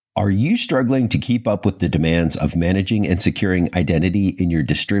Are you struggling to keep up with the demands of managing and securing identity in your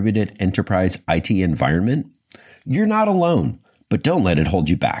distributed enterprise IT environment? You're not alone, but don't let it hold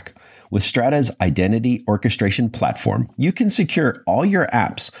you back. With Strata's identity orchestration platform, you can secure all your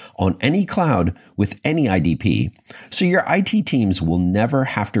apps on any cloud with any IDP, so your IT teams will never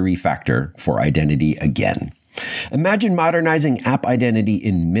have to refactor for identity again. Imagine modernizing app identity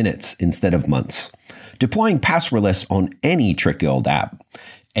in minutes instead of months, deploying passwordless on any tricky old app,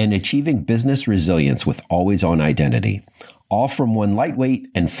 and achieving business resilience with always-on identity, all from one lightweight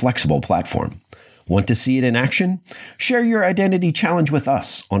and flexible platform. Want to see it in action? Share your identity challenge with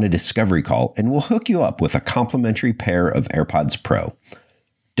us on a discovery call, and we'll hook you up with a complimentary pair of AirPods Pro.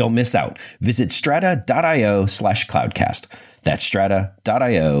 Don't miss out. Visit strata.io/cloudcast. That's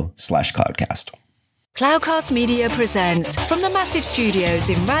strata.io/cloudcast. Cloudcast Media presents from the massive studios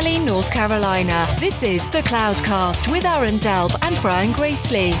in Raleigh, North Carolina. This is the Cloudcast with Aaron Delp and Brian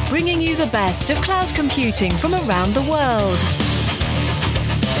Gracely, bringing you the best of cloud computing from around the world.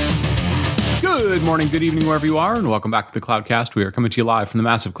 Good morning, good evening, wherever you are, and welcome back to the Cloudcast. We are coming to you live from the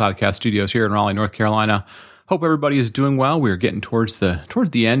massive Cloudcast studios here in Raleigh, North Carolina. Hope everybody is doing well. We are getting towards the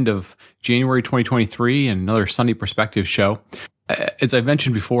end of January 2023 and another Sunday Perspective show. As I've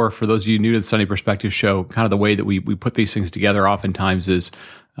mentioned before, for those of you new to the Sunday Perspective show, kind of the way that we put these things together oftentimes is,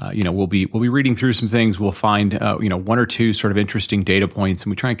 we'll be reading through some things. We'll find, one or two sort of interesting data points, and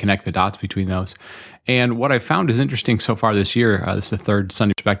we try and connect the dots between those. And what I found is interesting so far this year, this is the third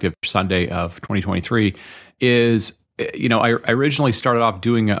Sunday Perspective Sunday of 2023, is, I originally started off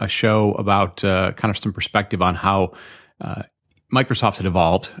doing a show about kind of some perspective on how Microsoft had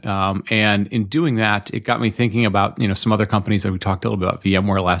evolved. And in doing that, it got me thinking about, some other companies that we talked a little bit about,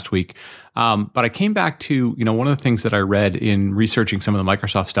 VMware last week. But I came back to, one of the things that I read in researching some of the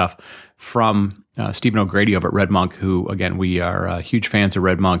Microsoft stuff from Stephen O'Grady over at RedMonk, who, again, we are huge fans of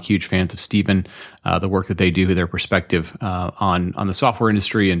RedMonk, huge fans of Stephen, the work that they do, their perspective on the software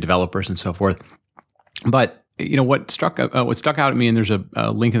industry and developers and so forth. But what stuck out at me, and there's a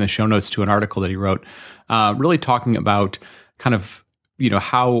link in the show notes to an article that he wrote, really talking about kind of,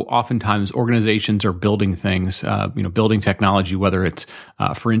 how oftentimes organizations are building things, building technology, whether it's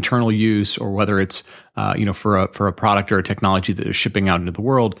for internal use or whether it's, for a product or a technology that is shipping out into the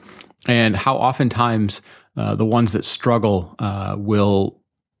world, and how oftentimes the ones that struggle will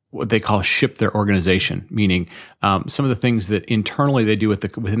what they call ship their organization, meaning some of the things that internally they do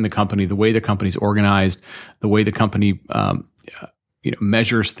within the company, the way the company's organized, the way the company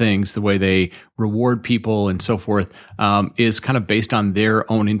measures things, the way they reward people and so forth, is kind of based on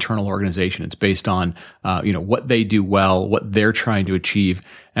their own internal organization. It's based on, what they do well, what they're trying to achieve.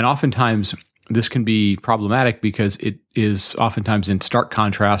 And oftentimes this can be problematic because it is oftentimes in stark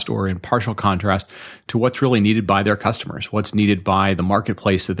contrast or in partial contrast to what's really needed by their customers, what's needed by the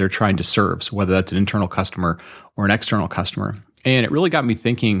marketplace that they're trying to serve. So whether that's an internal customer or an external customer. And it really got me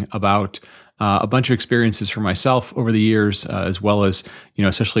thinking about a bunch of experiences for myself over the years, as well as,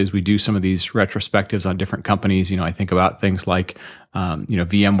 especially as we do some of these retrospectives on different companies. I think about things like,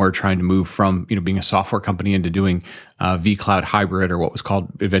 VMware trying to move from, being a software company into doing vCloud hybrid, or what was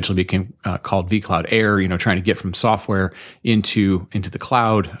eventually became called vCloud Air, trying to get from software into the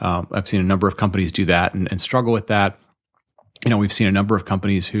cloud. I've seen a number of companies do that and struggle with that. We've seen a number of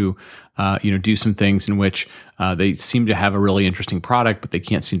companies who, do some things in which they seem to have a really interesting product, but they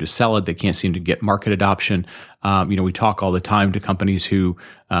can't seem to sell it. They can't seem to get market adoption. We talk all the time to companies who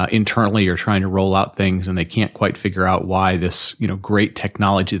internally are trying to roll out things, and they can't quite figure out why this, great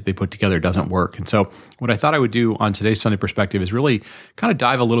technology that they put together doesn't work. And so what I thought I would do on today's Sunday Perspective is really kind of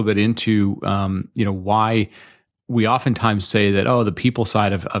dive a little bit into, why we oftentimes say that, the people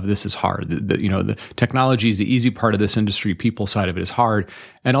side of this is hard. The technology is the easy part of this industry. People side of it is hard.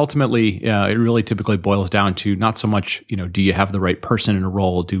 And ultimately, it really typically boils down to not so much, do you have the right person in a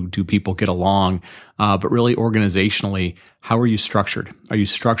role? Do people get along? But really organizationally, how are you structured? Are you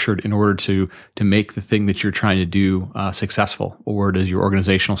structured in order to make the thing that you're trying to do successful? Or does your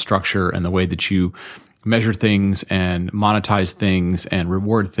organizational structure and the way that you measure things and monetize things and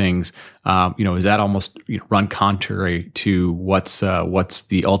reward things, is that almost run contrary to what's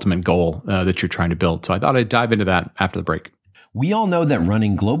the ultimate goal that you're trying to build? So I thought I'd dive into that after the break. We all know that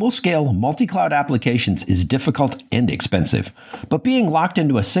running global-scale multi-cloud applications is difficult and expensive, but being locked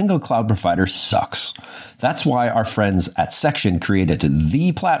into a single cloud provider sucks. That's why our friends at Section created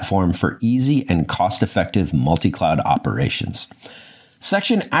the platform for easy and cost-effective multi-cloud operations.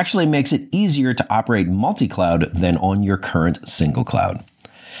 Section actually makes it easier to operate multi-cloud than on your current single cloud.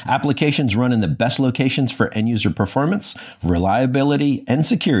 Applications run in the best locations for end-user performance, reliability, and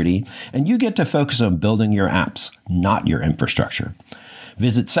security, and you get to focus on building your apps, not your infrastructure.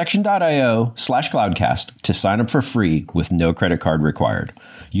 Visit section.io/cloudcast to sign up for free with no credit card required.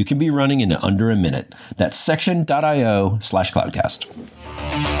 You can be running in under a minute. That's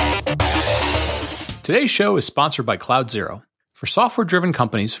section.io/cloudcast. Today's show is sponsored by CloudZero. For software-driven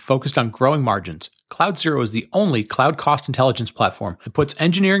companies focused on growing margins, CloudZero is the only cloud cost intelligence platform that puts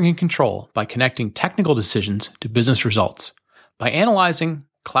engineering in control by connecting technical decisions to business results. By analyzing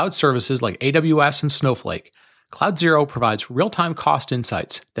cloud services like AWS and Snowflake, CloudZero provides real-time cost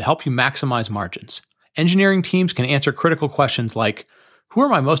insights that help you maximize margins. Engineering teams can answer critical questions like, who are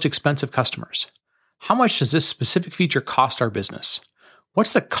my most expensive customers? How much does this specific feature cost our business?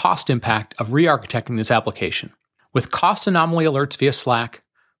 What's the cost impact of re-architecting this application? With cost anomaly alerts via Slack,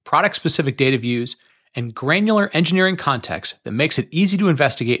 product-specific data views, and granular engineering context that makes it easy to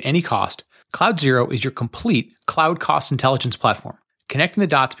investigate any cost, CloudZero is your complete cloud cost intelligence platform, connecting the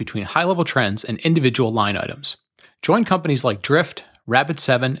dots between high-level trends and individual line items. Join companies like Drift,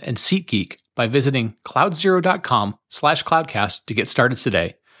 Rapid7, and SeatGeek by visiting cloudzero.com/cloudcast to get started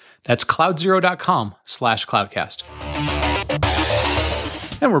today. That's cloudzero.com/cloudcast.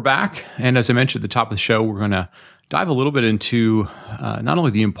 And we're back. And as I mentioned at the top of the show, we're going to dive a little bit into not only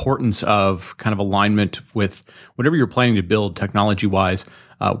the importance of kind of alignment with whatever you're planning to build technology-wise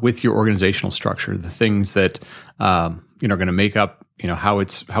with your organizational structure, the things that are going to make up how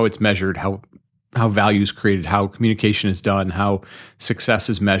it's measured, how value is created, how communication is done, how success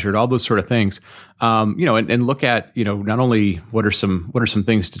is measured, all those sort of things. And look at not only what are some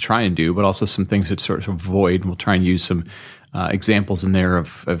things to try and do, but also some things to sort of avoid. We'll try and use some examples in there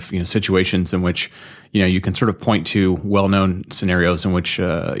of situations in which you can sort of point to well-known scenarios in which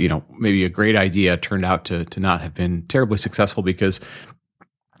maybe a great idea turned out to not have been terribly successful because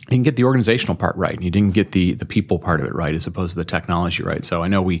you didn't get the organizational part right, and you didn't get the people part of it right, as opposed to the technology right. So I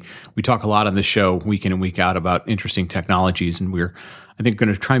know we talk a lot on this show week in and week out about interesting technologies, and we're I think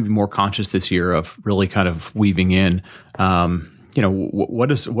going to try and be more conscious this year of really kind of weaving in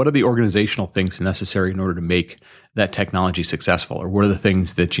what are the organizational things necessary in order to make that technology successful, or what are the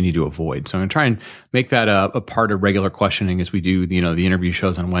things that you need to avoid? So I'm going to try and make that a part of regular questioning as we do the interview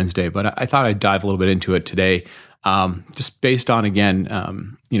shows on Wednesday. But I thought I'd dive a little bit into it today, just based on, again,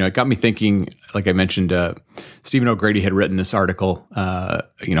 it got me thinking. Like I mentioned, Stephen O'Grady had written this article,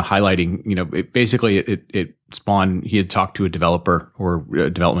 highlighting, it spawned. He had talked to a developer or a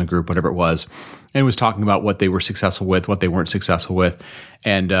development group, whatever it was, and was talking about what they were successful with, what they weren't successful with.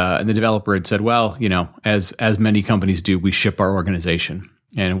 And the developer had said, well, as many companies do, we ship our organization.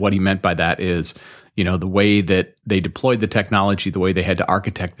 And what he meant by that is, the way that they deployed the technology, the way they had to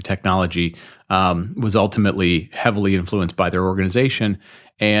architect the technology, was ultimately heavily influenced by their organization.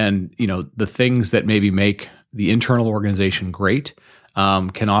 And, the things that maybe make the internal organization great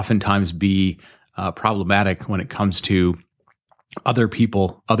can oftentimes be problematic when it comes to other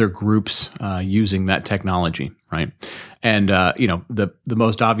people, other groups using that technology, right? And the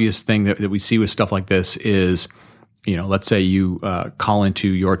most obvious thing that we see with stuff like this is, let's say you call into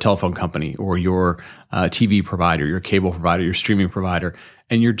your telephone company or your TV provider, your cable provider, your streaming provider,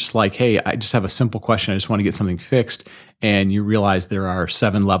 and you're just like, hey, I just have a simple question. I just want to get something fixed. And you realize there are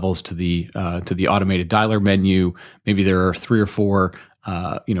 7 levels to the automated dialer menu. Maybe there are 3 or 4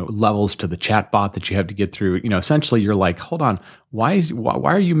 levels to the chat bot that you have to get through. Essentially you're like, hold on, why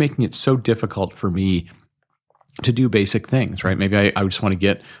are you making it so difficult for me to do basic things, right? Maybe I just want to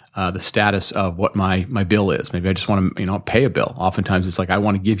get the status of what my bill is. Maybe I just want to, pay a bill. Oftentimes it's like, I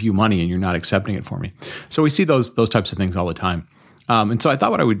want to give you money and you're not accepting it for me. So we see those types of things all the time. And so I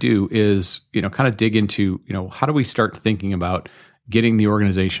thought what I would do is, kind of dig into, how do we start thinking about getting the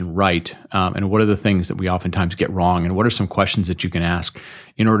organization right, and what are the things that we oftentimes get wrong, and what are some questions that you can ask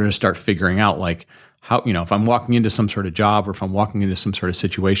in order to start figuring out, like, how, if I'm walking into some sort of job, or if I'm walking into some sort of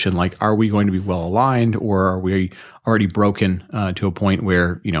situation, like, are we going to be well aligned, or are we already broken to a point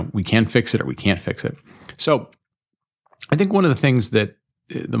where, we can fix it or we can't fix it? So I think one of the things that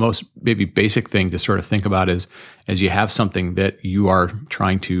the most maybe basic thing to sort of think about is, as you have something that you are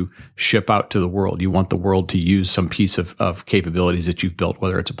trying to ship out to the world, you want the world to use some piece of capabilities that you've built,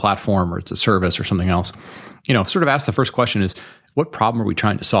 whether it's a platform or it's a service or something else, sort of ask the first question is, what problem are we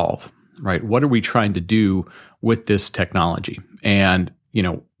trying to solve, right? What are we trying to do with this technology? And,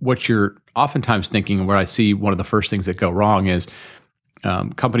 what you're oftentimes thinking, and where I see one of the first things that go wrong is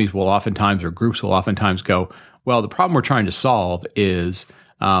companies will oftentimes, or groups will oftentimes go, well, the problem we're trying to solve is,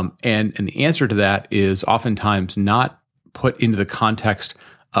 and the answer to that is oftentimes not put into the context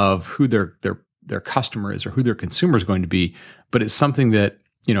of who their customer is or who their consumer is going to be, but it's something that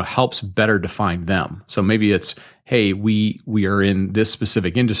helps better define them. So maybe it's, hey, we are in this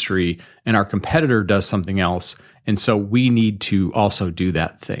specific industry and our competitor does something else, and so we need to also do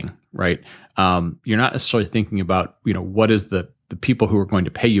that thing, right? You're not necessarily thinking about, what is the people who are going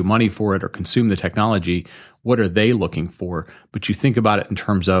to pay you money for it or consume the technology, what are they looking for? But you think about it in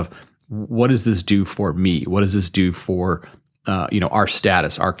terms of, what does this do for me? What does this do for our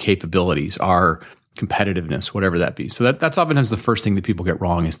status, our capabilities, our competitiveness, whatever that be? So that's oftentimes the first thing that people get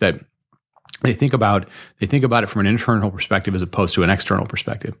wrong, is that they think about it from an internal perspective as opposed to an external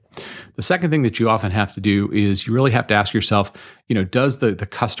perspective. The second thing that you often have to do is you really have to ask yourself, does the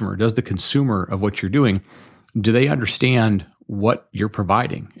customer, does the consumer of what you're doing, do they understand what you're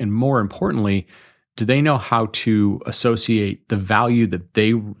providing? And more importantly, do they know how to associate the value that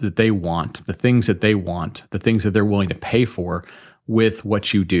they want, the things that they want, the things that they're willing to pay for with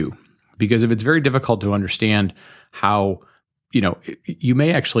what you do? Because if it's very difficult to understand how, you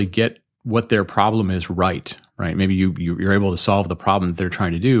may actually get what their problem is right? Maybe you're able to solve the problem that they're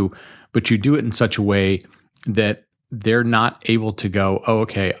trying to do, but you do it in such a way that they're not able to go, oh,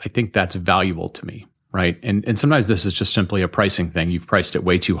 okay, I think that's valuable to me, right? And sometimes this is just simply a pricing thing. You've priced it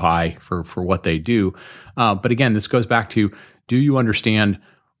way too high for what they do. But again, this goes back to, do you understand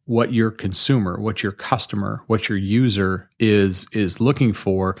what your consumer, what your customer, what your user is looking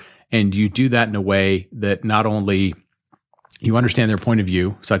for? And you do that in a way that not only you understand their point of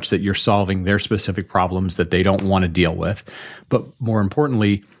view, such that you're solving their specific problems that they don't want to deal with, but more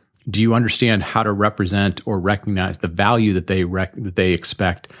importantly, do you understand how to represent or recognize the value that they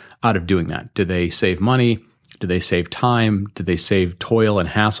expect out of doing that? Do they save money? Do they save time? Do they save toil and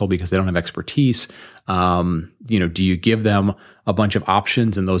hassle because they don't have expertise? Do you give them a bunch of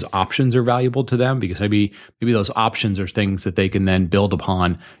options, and those options are valuable to them because maybe those options are things that they can then build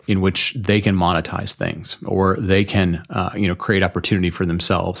upon, in which they can monetize things, or they can create opportunity for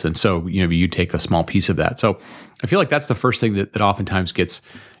themselves. And so you take a small piece of that. So I feel like that's the first thing that oftentimes gets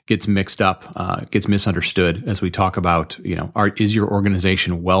mixed up, gets misunderstood as we talk about, is your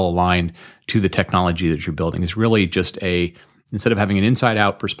organization well aligned to the technology that you're building? It's really just instead of having an inside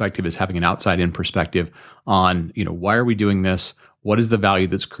out perspective, is having an outside in perspective on, why are we doing this? What is the value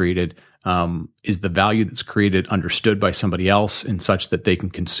that's created? Is the value that's created understood by somebody else in such that they can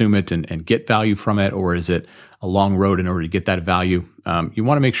consume it and get value from it? Or is it a long road in order to get that value? You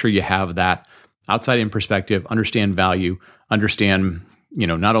want to make sure you have that outside in perspective, understand value, understand,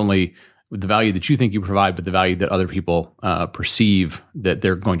 not only the value that you think you provide, but the value that other people perceive that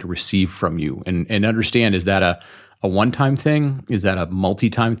they're going to receive from you, and understand, is that a one-time thing? Is that a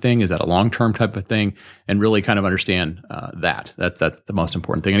multi-time thing? Is that a long-term type of thing? And really kind of understand that. That's the most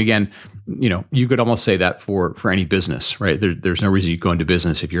important thing. And again, you could almost say that for any business, right? There's no reason you go into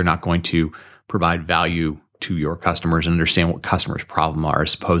business if you're not going to provide value to your customers and understand what customers' problems are,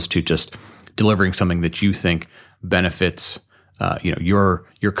 as opposed to just delivering something that you think benefits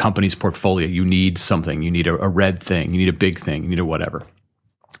your company's portfolio. You need something. You need a red thing. You need a big thing. You need a whatever.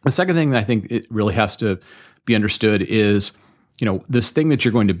 The second thing that I think it really has to be understood is, this thing that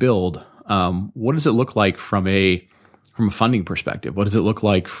you're going to build, what does it look like from a funding perspective? What does it look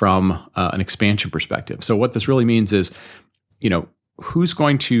like from an expansion perspective? So what this really means is, who's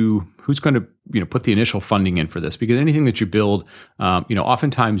going to put the initial funding in for this? Because anything that you build,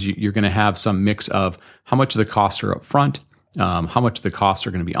 oftentimes you're going to have some mix of how much of the costs are up front, how much of the costs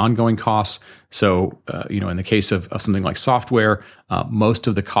are going to be ongoing costs. So, in the case of something like software, most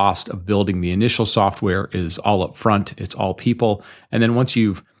of the cost of building the initial software is all up front. It's all people. And then once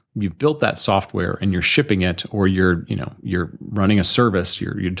you've built that software and you're shipping it, or you're running a service,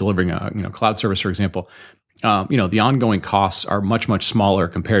 you're delivering a cloud service, for example, the ongoing costs are much, much smaller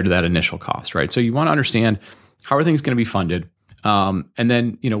compared to that initial cost, right? So you want to understand, how are things going to be funded? And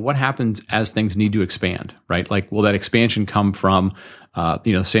then, what happens as things need to expand, right? Like, will that expansion come from,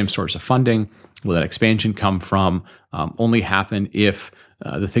 the same source of funding? Will that expansion come from only happen if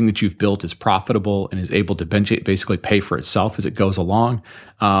the thing that you've built is profitable and is able to basically pay for itself as it goes along?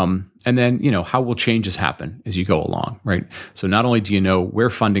 And then, how will changes happen as you go along, right? So not only do you know where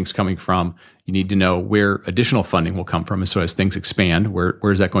funding's coming from, you need to know where additional funding will come from. And so as things expand,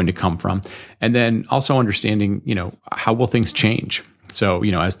 where is that going to come from? And then also understanding, how will things change? So,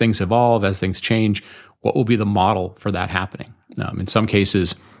 as things evolve, as things change, what will be the model for that happening? In some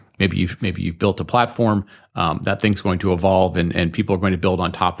cases, maybe you've built a platform, that thing's going to evolve and people are going to build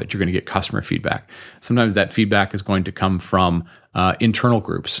on top of it. You're going to get customer feedback. Sometimes that feedback is going to come from internal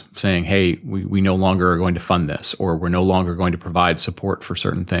groups saying, hey, we no longer are going to fund this, or we're no longer going to provide support for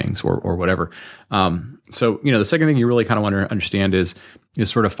certain things, or whatever. So, the second thing you really kind of want to understand is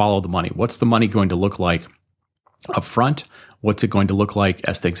sort of follow the money. What's the money going to look like up front? What's it going to look like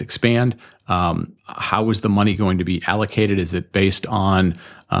as things expand? How is the money going to be allocated? Is it based on,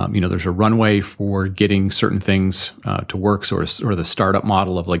 there's a runway for getting certain things to work, sort of the startup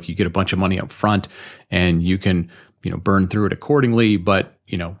model of like you get a bunch of money up front and you can, burn through it accordingly. But,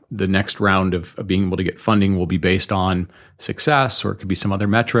 the next round of being able to get funding will be based on success, or it could be some other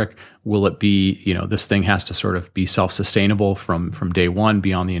metric. Will it be, this thing has to sort of be self-sustainable from day one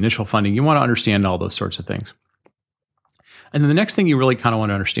beyond the initial funding? You want to understand all those sorts of things. And then the next thing you really kind of want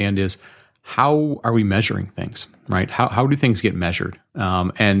to understand is, how are we measuring things, right? How do things get measured?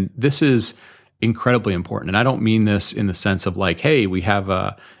 And this is incredibly important. And I don't mean this in the sense of like, hey, we have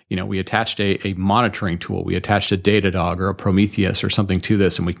we attached a monitoring tool, we attached a Datadog or a Prometheus or something to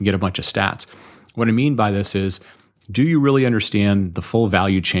this, and we can get a bunch of stats. What I mean by this is, do you really understand the full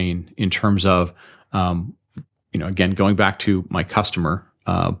value chain in terms of, again, going back to my customer,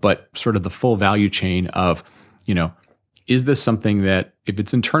 but sort of the full value chain of, is this something that if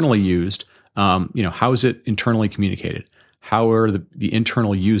it's internally used, how is it internally communicated? How are the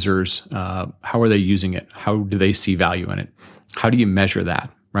internal users, how are they using it? How do they see value in it? How do you measure that,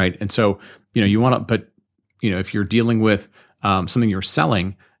 right? And so, you want to, but, if you're dealing with something you're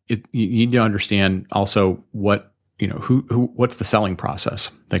selling, you need to understand also what, what's the selling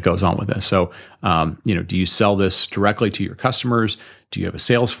process that goes on with this? So, do you sell this directly to your customers? Do you have a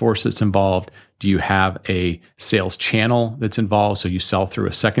sales force that's involved? Do you have a sales channel that's involved? So you sell through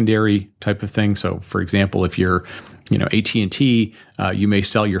a secondary type of thing. So for example, if you're, AT&T, you may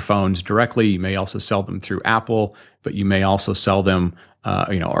sell your phones directly. You may also sell them through Apple, but you may also sell them,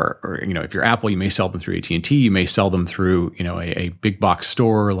 if you're Apple, you may sell them through AT&T. You may sell them through, a big box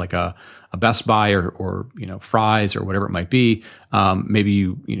store like a Best Buy or Fry's or whatever it might be. Maybe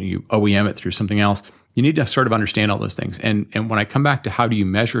you OEM it through something else. You need to sort of understand all those things. And when I come back to how do you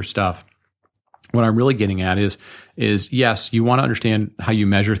measure stuff, what I'm really getting at is yes, you want to understand how you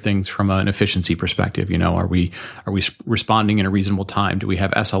measure things from an efficiency perspective. Are we responding in a reasonable time? Do we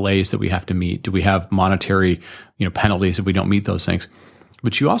have SLAs that we have to meet? Do we have monetary, penalties if we don't meet those things?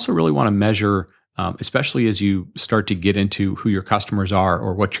 But you also really want to measure, especially as you start to get into who your customers are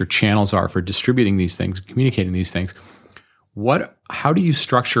or what your channels are for distributing these things, communicating these things. How do you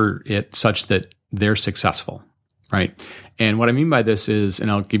structure it such that they're successful, right? And what I mean by this is, and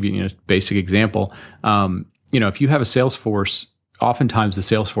I'll give you a basic example. If you have a sales force, oftentimes the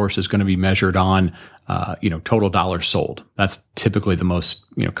sales force is going to be measured on, total dollars sold. That's typically the most,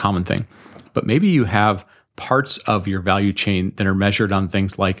 common thing. But maybe you have parts of your value chain that are measured on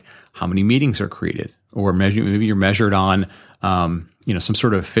things like how many meetings are created, or maybe you're measured on, some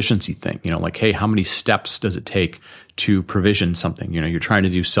sort of efficiency thing, like, hey, how many steps does it take to provision something? You're trying to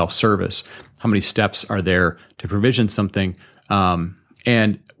do self-service. How many steps are there to provision something?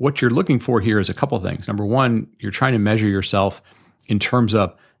 And what you're looking for here is a couple of things. Number one, you're trying to measure yourself in terms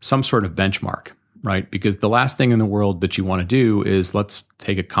of some sort of benchmark, right? Because the last thing in the world that you want to do is, let's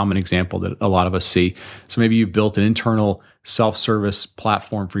take a common example that a lot of us see. So maybe you've built an internal self-service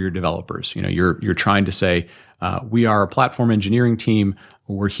platform for your developers. You're trying to say, we are a platform engineering team.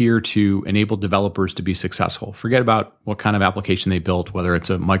 We're here to enable developers to be successful. Forget about what kind of application they built, whether it's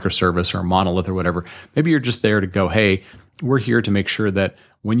a microservice or a monolith or whatever. Maybe you're just there to go, hey, we're here to make sure that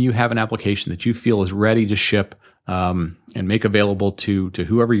when you have an application that you feel is ready to ship and make available to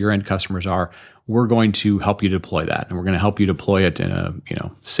whoever your end customers are, we're going to help you deploy that, and we're going to help you deploy it in a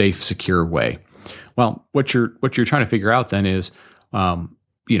safe, secure way. Well, what you're trying to figure out then is,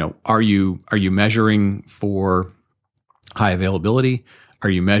 are you measuring for high availability? Are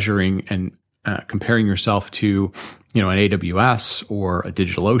you measuring and comparing yourself to, an AWS or a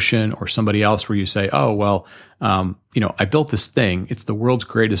DigitalOcean or somebody else where you say, oh, well, I built this thing. It's the world's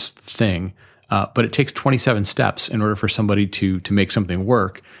greatest thing, but it takes 27 steps in order for somebody to make something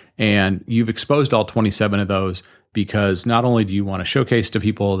work. And you've exposed all 27 of those because not only do you want to showcase to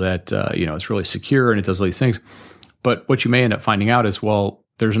people that, it's really secure and it does all these things, but what you may end up finding out is, well,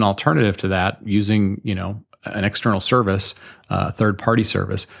 there's an alternative to that using, an external service, third-party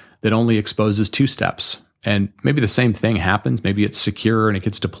service that only exposes 2 steps. And maybe the same thing happens. Maybe it's secure and it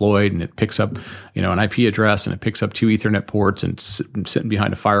gets deployed and it picks up, an IP address and it picks up 2 Ethernet ports and sitting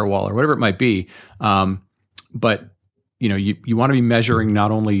behind a firewall or whatever it might be. But you want to be measuring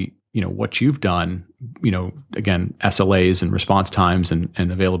not only, what you've done, again, SLAs and response times and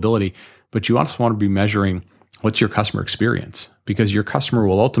availability, but you also want to be measuring what's your customer experience, because your customer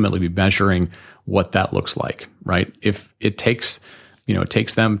will ultimately be measuring what that looks like, right? If it takes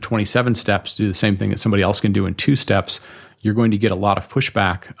them 27 steps to do the same thing that somebody else can do in 2 steps, you're going to get a lot of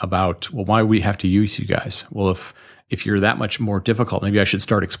pushback about, well, why do we have to use you guys? Well, if you're that much more difficult, maybe I should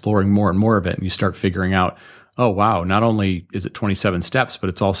start exploring more and more of it, and you start figuring out, oh, wow, not only is it 27 steps, but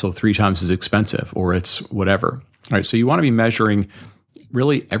it's also 3 times as expensive, or it's whatever. All right. So you want to be measuring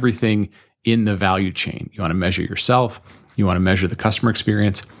really everything in the value chain. You want to measure yourself. You want to measure the customer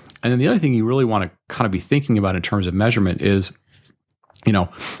experience. And then the other thing you really want to kind of be thinking about in terms of measurement is,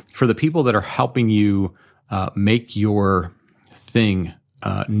 for the people that are helping you make your thing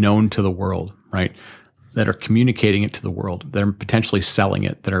known to the world, right? That are communicating it to the world, that are potentially selling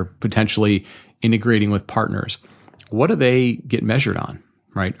it, that are potentially integrating with partners. What do they get measured on,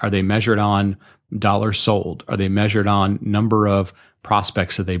 right? Are they measured on dollars sold? Are they measured on number of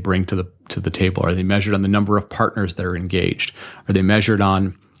prospects that they bring to the table? Are they measured on the number of partners that are engaged? Are they measured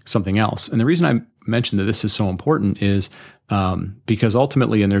on something else? And the reason I mentioned that this is so important is because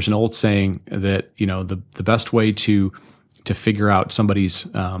ultimately, and there's an old saying that the best way to figure out somebody's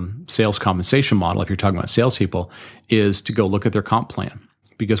sales compensation model, if you're talking about salespeople, is to go look at their comp plan.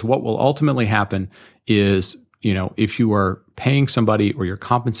 Because what will ultimately happen is, if you are paying somebody or you're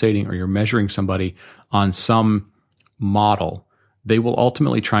compensating or you're measuring somebody on some model, they will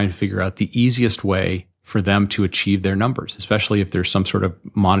ultimately try and figure out the easiest way for them to achieve their numbers, especially if there's some sort of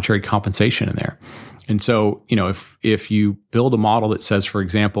monetary compensation in there. And so, if you build a model that says, for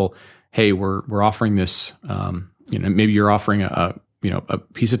example, hey, we're offering this, maybe you're offering a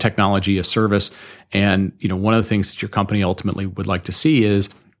piece of technology, a service, and one of the things that your company ultimately would like to see is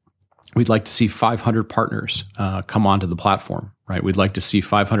we'd like to see 500 partners come onto the platform, right? We'd like to see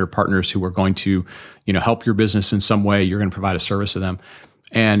 500 partners who are going to, help your business in some way. You're going to provide a service to them,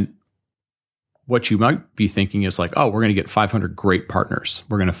 and what you might be thinking is like, oh, we're going to get 500 great partners.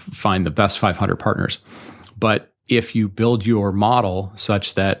 We're going to find the best 500 partners. But if you build your model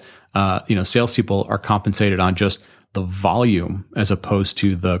such that salespeople are compensated on just the volume as opposed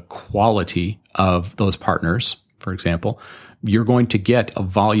to the quality of those partners, for example, you're going to get a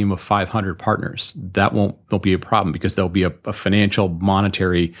volume of 500 partners. That won't be a problem because there'll be a financial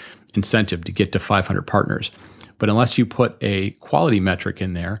monetary incentive to get to 500 partners. But unless you put a quality metric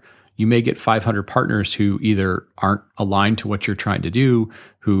in there, you may get 500 partners who either aren't aligned to what you're trying to do,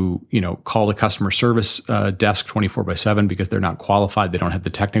 who, call the customer service desk 24/7 because they're not qualified. They don't have the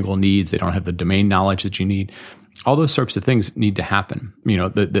technical needs. They don't have the domain knowledge that you need. All those sorts of things need to happen,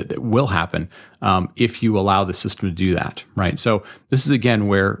 that will happen if you allow the system to do that, right? So this is, again,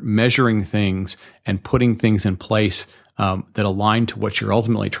 where measuring things and putting things in place that align to what you're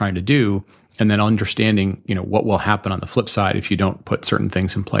ultimately trying to do, and then understanding, what will happen on the flip side if you don't put certain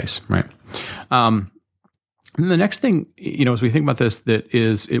things in place, right? And the next thing, as we think about this,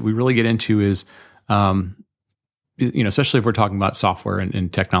 we really get into is, especially if we're talking about software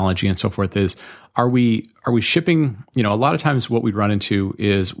and technology and so forth, is are we shipping? A lot of times what we run into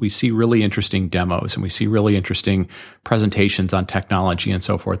is we see really interesting demos and we see really interesting presentations on technology and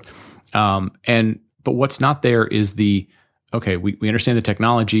so forth, but what's not there is okay, we understand the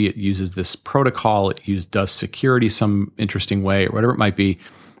technology, it uses this protocol, it does security some interesting way or whatever it might be,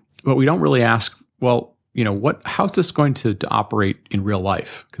 but we don't really ask, well, how's this going to operate in real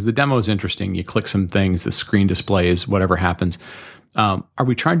life? Because the demo is interesting. You click some things, the screen displays, whatever happens. Are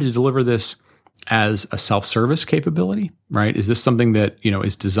we trying to deliver this as a self-service capability, right? Is this something that,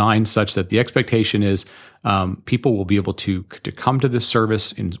 is designed such that the expectation is people will be able to come to this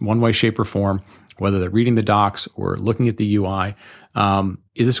service in one way, shape, or form, whether they're reading the docs or looking at the UI?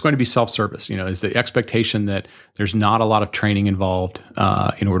 Is this going to be self-service? Is the expectation that there's not a lot of training involved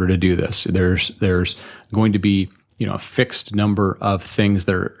in order to do this? There's going to be a fixed number of things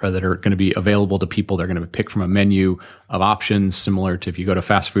that are going to be available to people. They're going to pick from a menu of options, similar to if you go to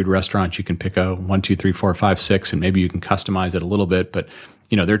fast food restaurants, you can pick a 1, 2, 3, 4, 5, 6, and maybe you can customize it a little bit. But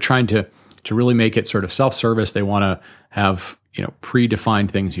they're trying to really make it sort of self-service. They want to have predefined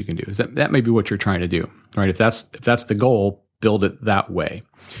things you can do. That may be what you're trying to do, right? If that's the goal, build it that way.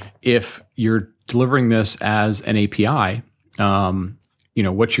 If you're delivering this as an API,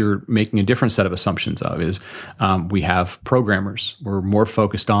 what you're making a different set of assumptions of is we have programmers. We're more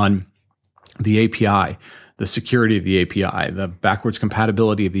focused on the API, the security of the API, the backwards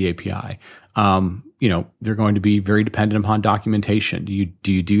compatibility of the API. They're going to be very dependent upon documentation. Do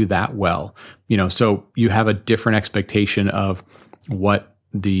you do that well? So you have a different expectation of what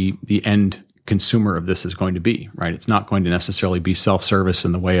the end consumer of this is going to be, right? It's not going to necessarily be self-service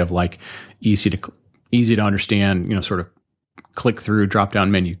in the way of like easy to understand, sort of click through drop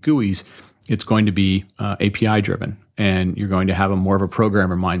down menu GUIs. It's going to be API driven, and you're going to have more of a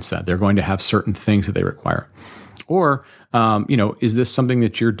programmer mindset. They're going to have certain things that they require. Or, is this something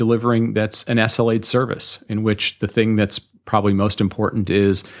that you're delivering that's an SLA'd service in which the thing that's probably most important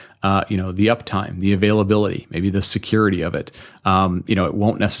is, the uptime, the availability, maybe the security of it. It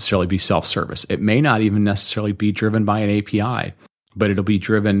won't necessarily be self-service. It may not even necessarily be driven by an API, but it'll be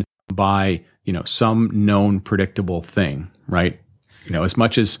driven by, some known predictable thing, right? As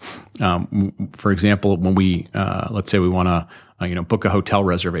much as, for example, when we, let's say we want to, book a hotel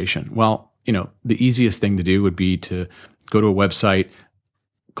reservation. Well, the easiest thing to do would be to go to a website,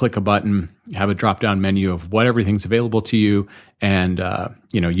 click a button, have a drop-down menu of what everything's available to you, and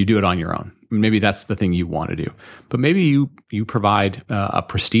you do it on your own. Maybe that's the thing you want to do. But maybe you provide a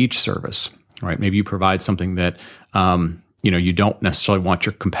prestige service, right? Maybe you provide something that you don't necessarily want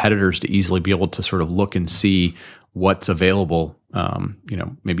your competitors to easily be able to sort of look and see what's available.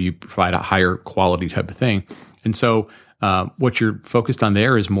 Maybe you provide a higher quality type of thing, and so. What you're focused on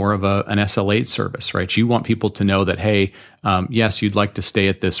there is more of an SLA service, right? You want people to know that, hey, yes, you'd like to stay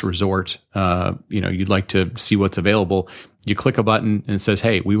at this resort. You'd like to see what's available. You click a button and it says,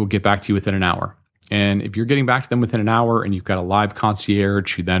 hey, we will get back to you within an hour. And if you're getting back to them within an hour and you've got a live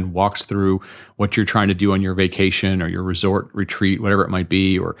concierge who then walks through what you're trying to do on your vacation or your resort retreat, whatever it might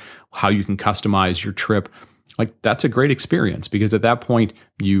be, or how you can customize your trip, like that's a great experience, because at that point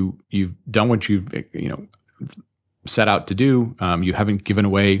you've done what you've set out to do. You haven't given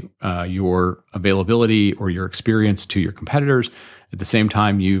away your availability or your experience to your competitors. At the same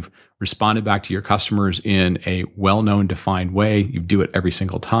time, you've responded back to your customers in a well-known, defined way. You do it every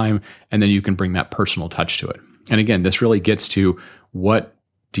single time, and then you can bring that personal touch to it. And again, this really gets to, what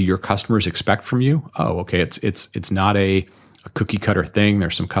do your customers expect from you? Oh, okay, it's not a cookie cutter thing.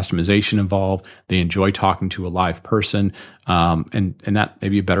 There's some customization involved. They enjoy talking to a live person, and that may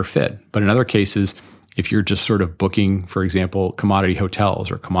be a better fit. But in other cases, if you're just sort of booking, for example, commodity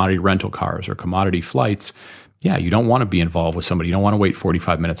hotels or commodity rental cars or commodity flights, yeah, you don't want to be involved with somebody. You don't want to wait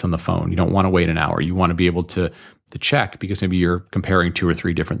 45 minutes on the phone. You don't want to wait an hour. You want to be able to check, because maybe you're comparing 2 or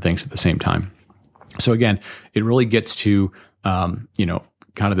 3 different things at the same time. So again, it really gets to, kind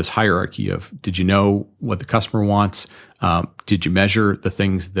of this hierarchy of, did you know what the customer wants? Did you measure the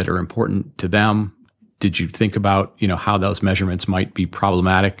things that are important to them? Did you think about, how those measurements might be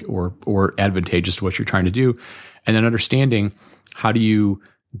problematic or advantageous to what you're trying to do? And then understanding, how do you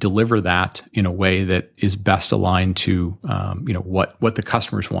deliver that in a way that is best aligned to, what the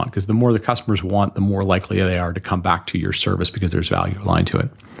customers want? Because the more the customers want, the more likely they are to come back to your service, because there's value aligned to it.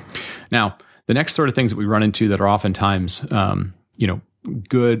 Now, the next sort of things that we run into that are oftentimes,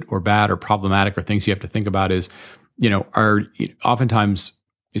 good or bad or problematic, or things you have to think about is, are oftentimes,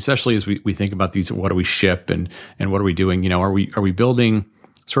 especially as we think about these, what do we ship and what are we doing? Are we building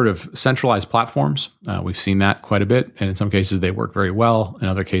sort of centralized platforms? We've seen that quite a bit, and in some cases they work very well. In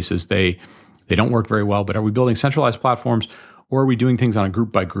other cases they don't work very well. But are we building centralized platforms, or are we doing things on a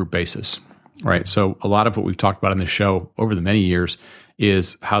group by group basis? Right. So a lot of what we've talked about in this show over the many years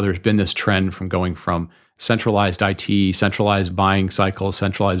is how there's been this trend from going from centralized IT, centralized buying cycles,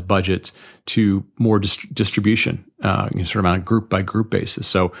 centralized budgets, to more distribution, sort of on a group by group basis.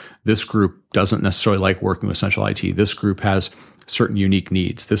 So this group doesn't necessarily like working with central IT. This group has certain unique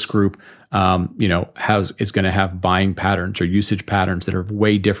needs. This group, is going to have buying patterns or usage patterns that are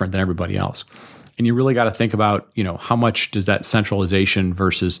way different than everybody else. And you really got to think about, how much does that centralization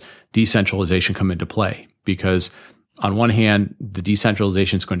versus decentralization come into play? Because on one hand, the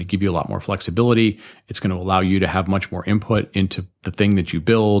decentralization is going to give you a lot more flexibility. It's going to allow you to have much more input into the thing that you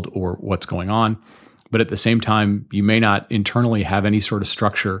build or what's going on. But at the same time, you may not internally have any sort of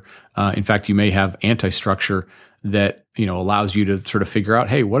structure. In fact, you may have anti-structure that allows you to sort of figure out,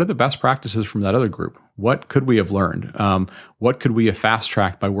 hey, what are the best practices from that other group? What could we have learned? What could we have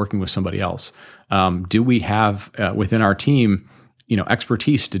fast-tracked by working with somebody else? Do we have within our team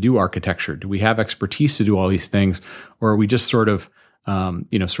expertise to do architecture? Do we have expertise to do all these things? Or are we just sort of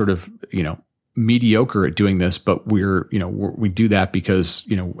mediocre at doing this, but we do that because,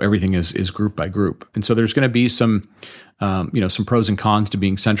 everything is group by group. And so there's going to be some pros and cons to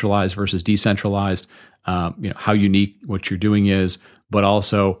being centralized versus decentralized, how unique what you're doing is, but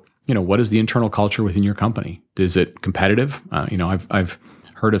also, what is the internal culture within your company? Is it competitive? I've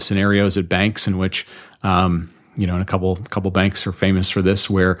heard of scenarios at banks in which, and a couple banks are famous for this,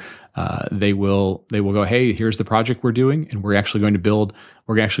 where they will go, hey, here's the project we're doing, and we're actually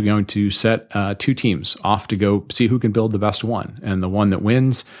going to set 2 teams off to go see who can build the best one, and the one that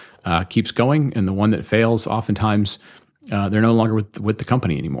wins keeps going, and the one that fails, oftentimes they're no longer with the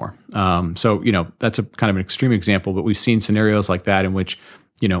company anymore. So that's a kind of an extreme example, but we've seen scenarios like that in which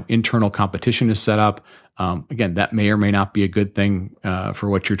internal competition is set up. Again, that may or may not be a good thing for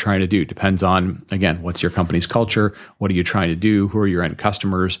what you're trying to do. Depends on, again, what's your company's culture? What are you trying to do? Who are your end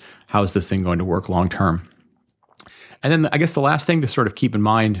customers? How is this thing going to work long term? And then I guess the last thing to sort of keep in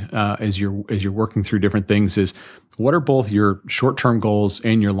mind as you're working through different things is what are both your short-term goals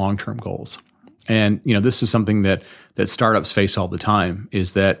and your long-term goals. And this is something that startups face all the time.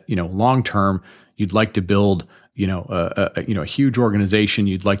 Is that long-term you'd like to build a huge organization.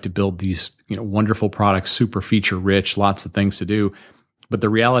 You'd like to build these wonderful products, super feature rich, lots of things to do. But the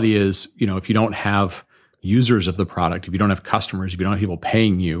reality is if you don't have users of the product, if you don't have customers, if you don't have people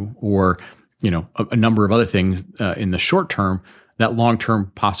paying you, or a number of other things in the short term, that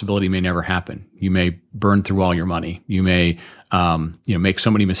long-term possibility may never happen. You may burn through all your money. You may make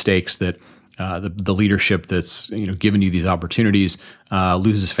so many mistakes that the leadership that's given you these opportunities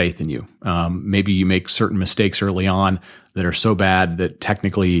loses faith in you. Maybe you make certain mistakes early on that are so bad that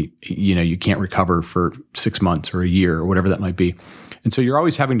technically you can't recover for 6 months or a year or whatever that might be. And so you're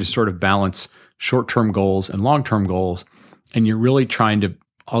always having to sort of balance short-term goals and long-term goals, and you're really trying to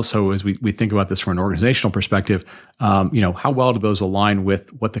also, as we think about this from an organizational perspective, how well do those align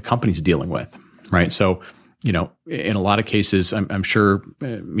with what the company's dealing with, right? So, in a lot of cases, I'm sure,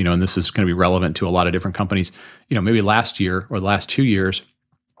 and this is going to be relevant to a lot of different companies, maybe last year or the last 2 years,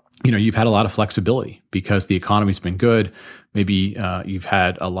 you've had a lot of flexibility because the economy's been good. Maybe you've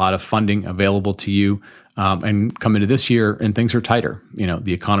had a lot of funding available to you, and come into this year and things are tighter.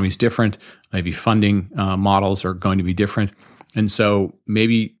 The economy's different. Maybe funding models are going to be different. And so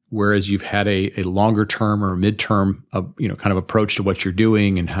maybe whereas you've had a longer term or a midterm, kind of approach to what you're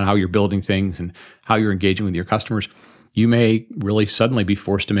doing and how you're building things and how you're engaging with your customers, you may really suddenly be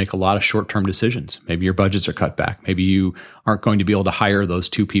forced to make a lot of short-term decisions. Maybe your budgets are cut back. Maybe you aren't going to be able to hire those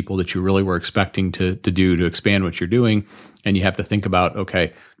 2 people that you really were expecting to expand what you're doing. And you have to think about,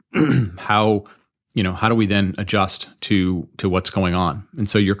 okay, how do we then adjust to what's going on? And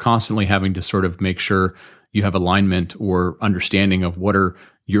so you're constantly having to sort of make sure you have alignment or understanding of what are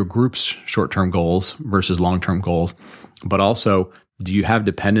your group's short-term goals versus long-term goals, but also do you have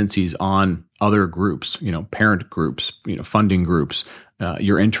dependencies on other groups, parent groups, funding groups,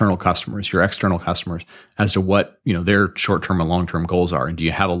 your internal customers, your external customers, as to what their short-term and long-term goals are, and do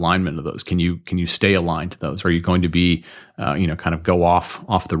you have alignment of those? Can you stay aligned to those? Are you going to be kind of go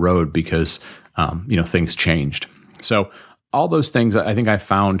off the road because things changed? So all those things I think I've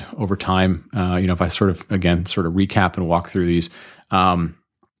found over time, if I sort of recap and walk through these,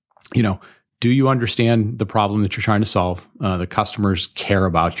 do you understand the problem that you're trying to solve? The customers care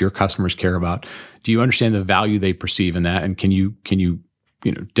about, your customers care about. Do you understand the value they perceive in that? And can you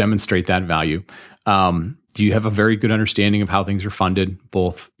demonstrate that value? Do you have a very good understanding of how things are funded,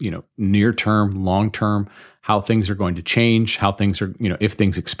 both, near term, long term, how things are going to change, how things are, if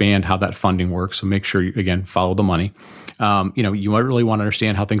things expand, how that funding works. So make sure you, again, follow the money. You really want to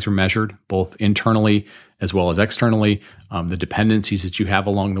understand how things are measured, both internally as well as externally, the dependencies that you have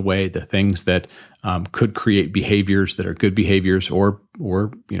along the way, the things that could create behaviors that are good behaviors or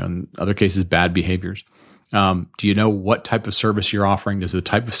in other cases, bad behaviors. Do you know what type of service you're offering? Does the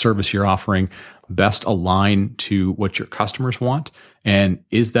type of service you're offering best align to what your customers want? And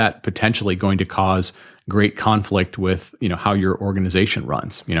is that potentially going to cause great conflict with, how your organization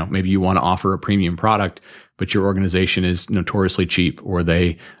runs? Maybe you want to offer a premium product, but your organization is notoriously cheap, or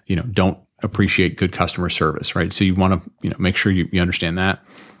they, don't appreciate good customer service, right? So you want to, make sure you understand that.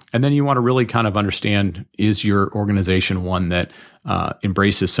 And then you want to really kind of understand, is your organization one that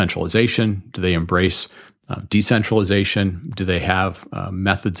embraces centralization? Do they embrace decentralization? Do they have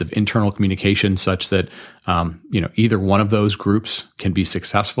methods of internal communication such that either one of those groups can be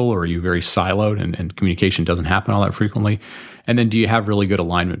successful, or are you very siloed and communication doesn't happen all that frequently? And then do you have really good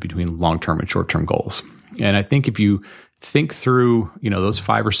alignment between long-term and short-term goals? And I think if you think through those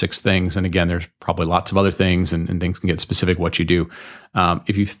 5 or 6 things, and again, there's probably lots of other things, and things can get specific what you do.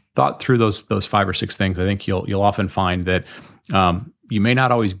 If you've thought through those 5 or 6 things, I think you'll often find that you may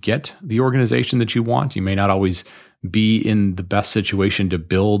not always get the organization that you want. You may not always be in the best situation to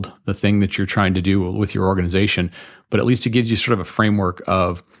build the thing that you're trying to do with your organization, but at least it gives you sort of a framework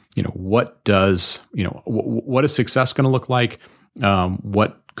of, what is success going to look like?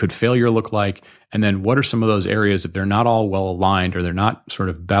 What could failure look like? And then what are some of those areas, if they're not all well aligned or they're not sort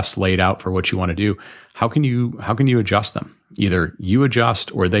of best laid out for what you want to do, how can you adjust them? Either you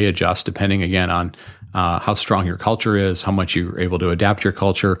adjust or they adjust, depending again on how strong your culture is, how much you're able to adapt your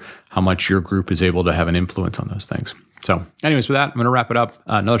culture, how much your group is able to have an influence on those things. So anyways, with that, I'm going to wrap it up.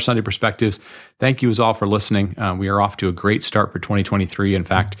 Another Sunday Perspectives. Thank you as all for listening. We are off to a great start for 2023. In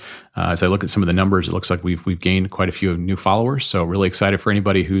fact, as I look at some of the numbers, it looks like we've gained quite a few new followers. So really excited for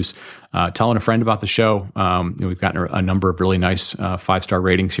anybody who's telling a friend about the show. We've gotten a number of really nice 5-star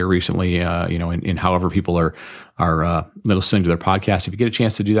ratings here recently, in however people are listening to their podcast. If you get a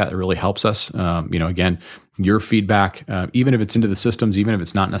chance to do that, it really helps us. Again, your feedback, even if it's into the systems, even if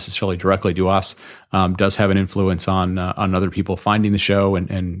it's not necessarily directly to us, does have an influence on other people finding the show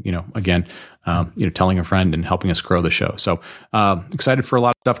and again, telling a friend and helping us grow the show. So excited for a lot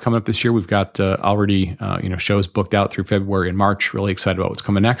of stuff coming up this year. We've got already shows booked out through February and March. Really excited about what's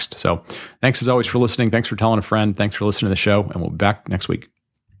coming next. So thanks as always for listening. Thanks for telling a friend. Thanks for listening to the show, and we'll be back next week.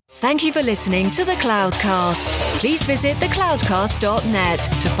 Thank you for listening to The Cloudcast. Please visit thecloudcast.net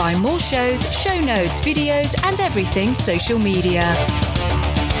to find more shows, show notes, videos, and everything social media.